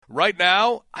right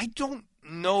now, I don't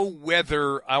know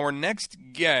whether our next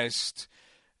guest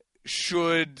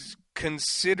should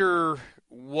consider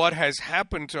what has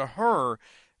happened to her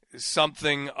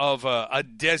something of a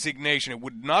designation. It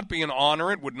would not be an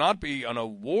honor. It would not be an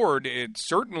award. It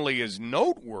certainly is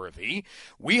noteworthy.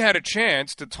 We had a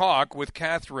chance to talk with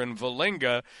Catherine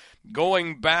Valinga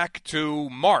going back to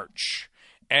March,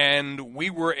 and we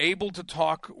were able to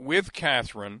talk with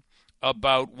Catherine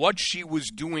about what she was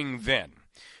doing then.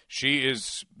 She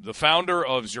is the founder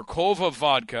of Zerkova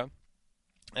Vodka,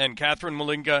 and Catherine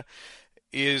Valinga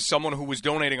is someone who was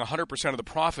donating 100% of the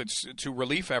profits to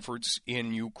relief efforts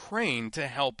in Ukraine to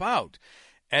help out.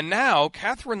 And now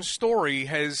Catherine's story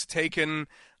has taken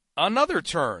another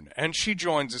turn, and she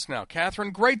joins us now.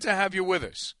 Catherine, great to have you with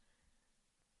us.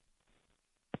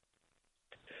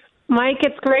 Mike,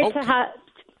 it's great to have...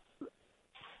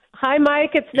 Hi,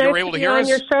 Mike. It's nice to be on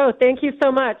your show. Thank you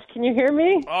so much. Can you hear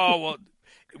me? Oh, well,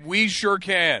 we sure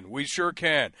can. We sure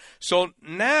can. So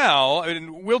now,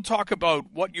 and we'll talk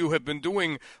about what you have been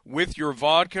doing with your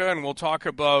vodka, and we'll talk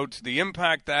about the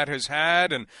impact that has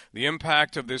had and the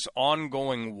impact of this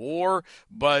ongoing war.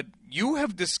 But you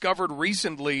have discovered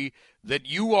recently that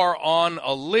you are on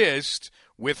a list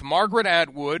with Margaret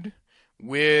Atwood,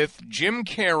 with Jim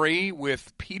Carrey,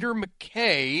 with Peter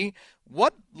MacKay.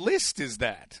 What list is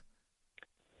that?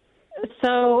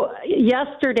 So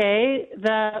yesterday,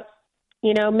 the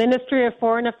Ministry of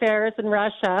Foreign Affairs in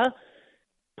Russia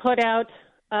put out,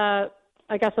 a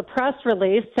press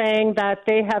release saying that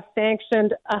they have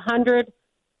sanctioned 100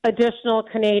 additional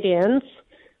Canadians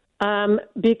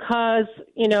because,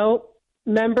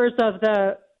 members of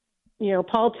the,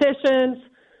 politicians,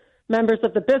 members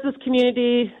of the business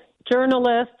community,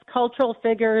 journalists, cultural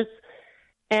figures,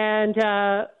 and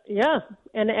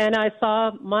and I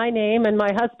saw my name and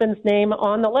my husband's name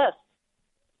on the list.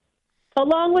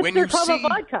 Along with Zerkova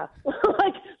Vodka.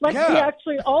 We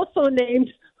actually also named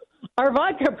our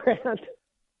vodka brand.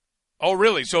 Oh,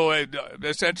 really? So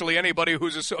essentially anybody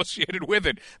who's associated with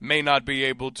it may not be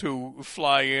able to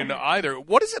fly in either.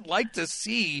 What is it like to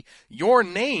see your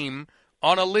name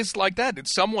on a list like that? Did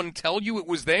someone tell you it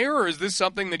was there, or is this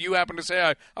something that you happen to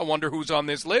say, I wonder who's on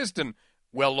this list, and,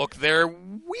 well, look, there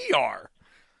we are?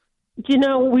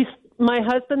 My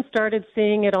husband started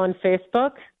seeing it on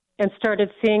Facebook and started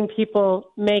seeing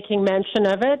people making mention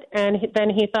of it. And then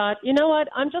he thought, you know what,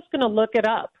 I'm just going to look it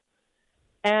up.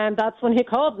 And that's when he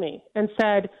called me and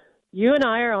said, you and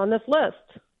I are on this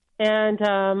list. And,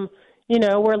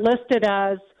 we're listed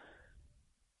as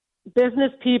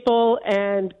business people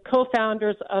and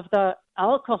co-founders of the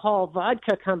alcohol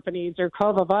vodka company,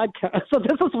 Zerkova Vodka. So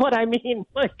this is what I mean.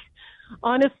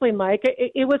 Honestly, Mike,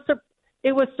 it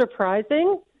was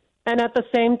surprising. And at the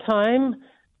same time,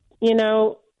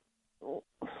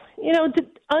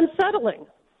 unsettling.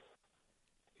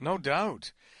 No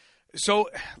doubt. So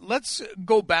let's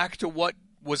go back to what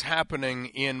was happening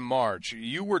in March.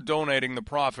 You were donating the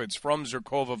profits from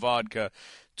Zerkova Vodka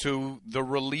to the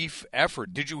relief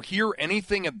effort. Did you hear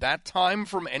anything at that time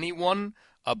from anyone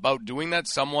about doing that?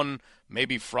 Someone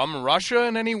maybe from Russia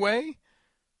in any way?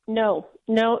 No,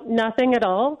 nothing at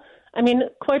all. I mean,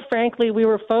 quite frankly, we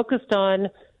were focused on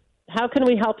how can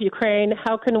we help Ukraine?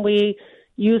 How can we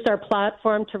use our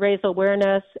platform to raise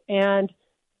awareness? And,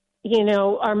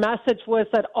 our message was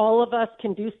that all of us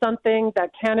can do something,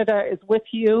 that Canada is with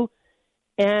you.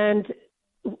 And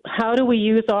how do we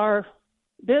use our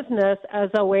business as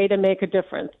a way to make a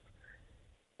difference?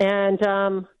 And,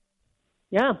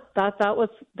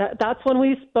 that's when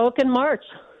we spoke in March.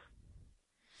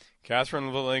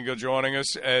 Catherine Valinga joining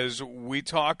us as we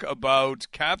talk about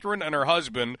Catherine and her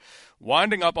husband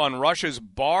winding up on Russia's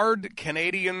barred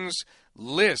Canadians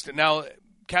list. Now,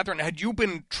 Catherine, had you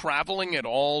been traveling at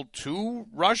all to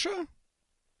Russia?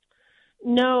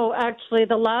 No, actually,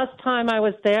 the last time I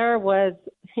was there was,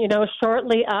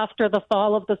 shortly after the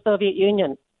fall of the Soviet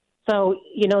Union. So,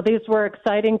 these were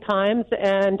exciting times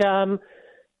and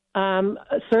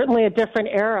certainly a different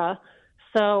era.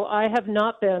 So I have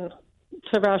not been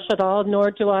to Russia at all,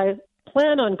 nor do I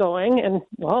plan on going, and,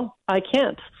 well, I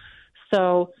can't.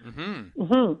 So,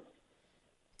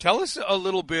 Tell us a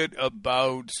little bit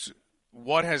about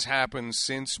what has happened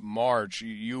since March.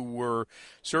 You were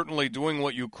certainly doing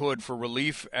what you could for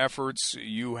relief efforts.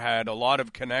 You had a lot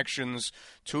of connections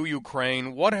to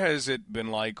Ukraine. What has it been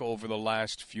like over the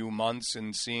last few months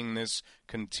in seeing this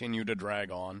continue to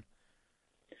drag on?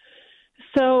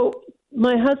 So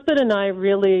my husband and I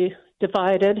really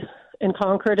divided and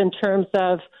conquered in terms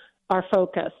of our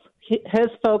focus. His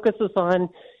focus was on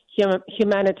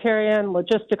humanitarian,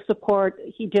 logistic support.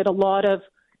 He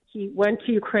went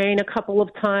to Ukraine a couple of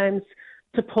times,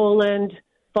 to Poland,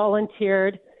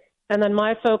 volunteered, and then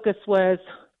my focus was,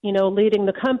 leading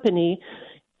the company.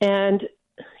 And,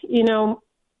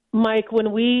 Mike,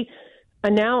 when we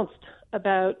announced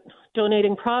about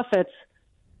donating profits,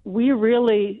 we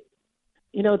really,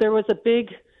 there was a big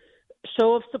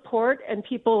show of support and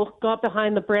people got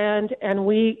behind the brand, and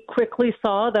we quickly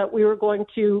saw that we were going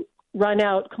to run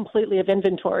out completely of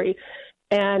inventory.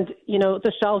 And,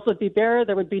 the shelves would be bare.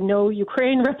 There would be no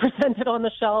Ukraine represented on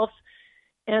the shelves.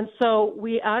 And so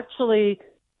we actually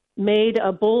made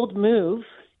a bold move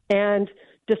and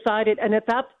decided, and at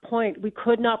that point, we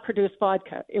could not produce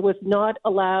vodka. It was not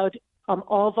allowed.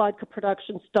 All vodka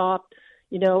production stopped.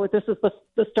 This is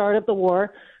the start of the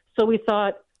war. So we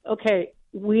thought, okay,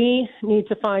 we need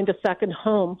to find a second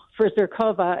home for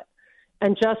Zerkova.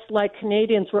 And just like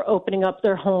Canadians were opening up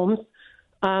their homes,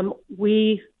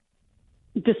 we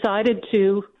decided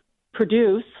to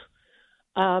produce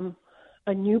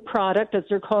a new product, a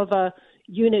Zerkova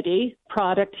Unity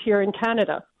product here in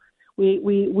Canada.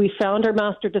 We found our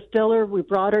master distiller, we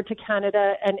brought her to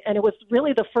Canada, and it was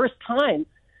really the first time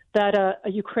that a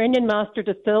Ukrainian master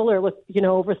distiller with,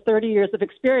 over 30 years of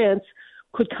experience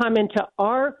could come into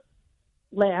our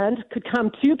land, could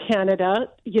come to Canada,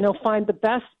 find the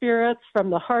best spirits from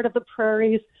the heart of the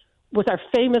prairies with our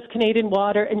famous Canadian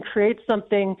water and create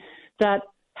something that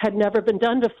had never been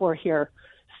done before here.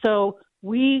 So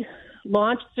we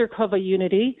launched Zerkova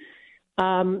Unity,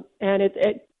 and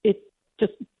it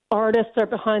just artists are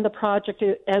behind the project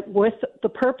with the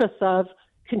purpose of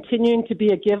continuing to be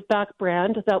a give back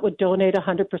brand that would donate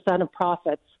 100% of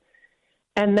profits.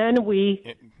 And then we,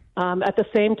 at the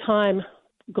same time,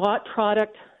 got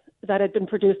product that had been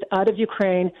produced out of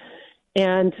Ukraine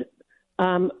and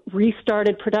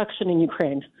restarted production in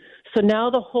Ukraine. So now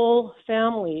the whole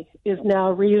family is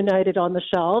now reunited on the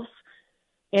shelves.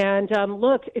 And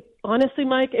look, honestly,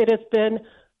 Mike, it has been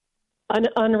an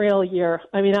unreal year.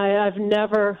 I mean, I've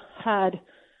never had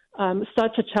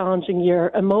such a challenging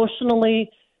year, emotionally,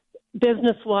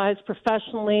 business-wise,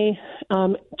 professionally.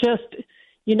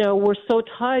 We're so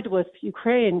tied with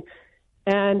Ukraine.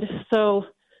 And so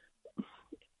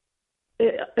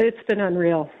it's been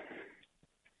unreal.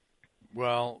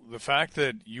 Well, the fact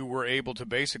that you were able to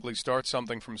basically start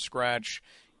something from scratch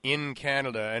in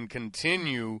Canada and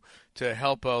continue to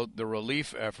help out the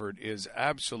relief effort is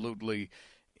absolutely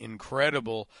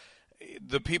incredible.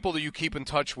 The people that you keep in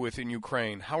touch with in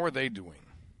Ukraine, how are they doing?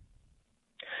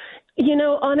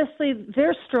 Honestly,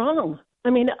 they're strong. I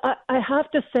mean, I have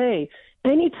to say,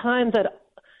 any time that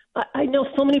I know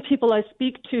so many people I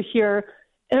speak to here,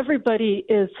 everybody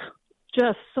is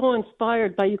just so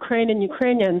inspired by Ukraine and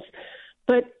Ukrainians.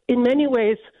 But in many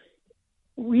ways,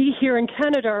 we here in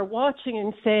Canada are watching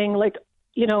and saying,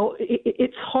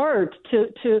 it's hard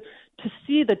to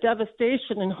see the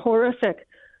devastation and horrific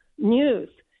news.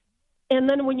 And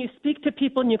then when you speak to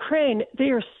people in Ukraine, they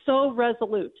are so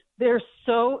resolute. They're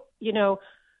so,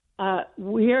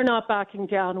 we are not backing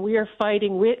down. We are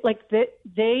fighting.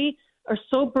 They are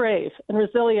so brave and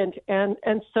resilient.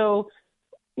 And so,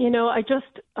 I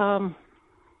just, I'm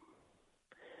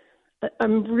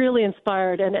really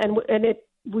inspired.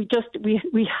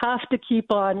 We have to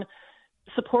keep on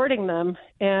supporting them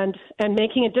and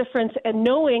making a difference and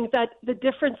knowing that the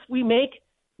difference we make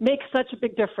makes such a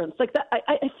big difference. Like that,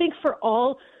 I think for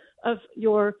all of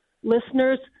your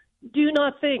listeners, do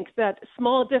not think that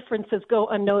small differences go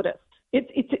unnoticed.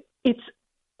 It's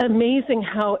amazing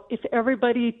how if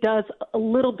everybody does a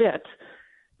little bit,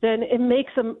 then it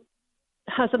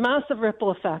has a massive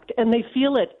ripple effect, and they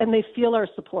feel it, and they feel our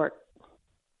support.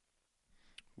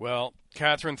 Well,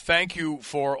 Catherine, thank you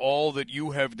for all that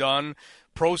you have done.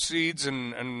 Proceeds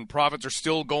and profits are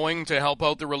still going to help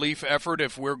out the relief effort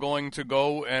if we're going to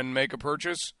go and make a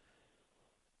purchase?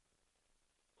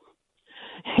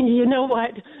 You know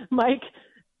what, Mike?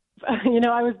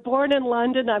 I was born in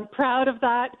London. I'm proud of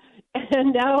that.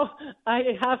 And now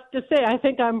I have to say, I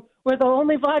think we're the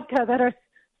only vodka that are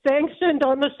sanctioned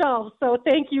on the shelves. So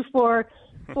thank you for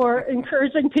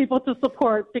encouraging people to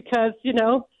support because,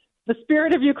 the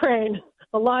spirit of Ukraine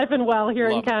alive and well here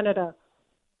in Canada.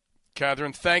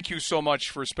 Catherine, thank you so much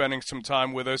for spending some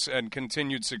time with us and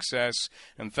continued success.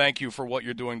 And thank you for what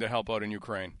you're doing to help out in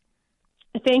Ukraine.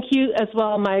 Thank you as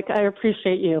well, Mike. I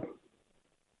appreciate you.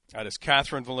 That is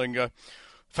Catherine Valinga,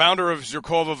 founder of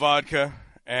Zerkova Vodka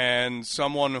and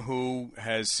someone who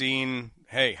has seen,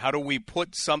 hey, how do we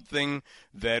put something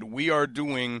that we are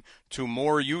doing to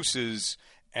more uses?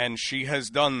 And she has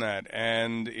done that,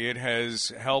 and it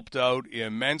has helped out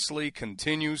immensely,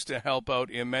 continues to help out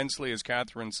immensely. As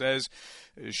Catherine says,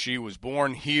 she was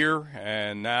born here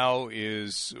and now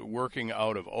is working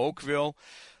out of Oakville.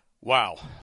 Wow.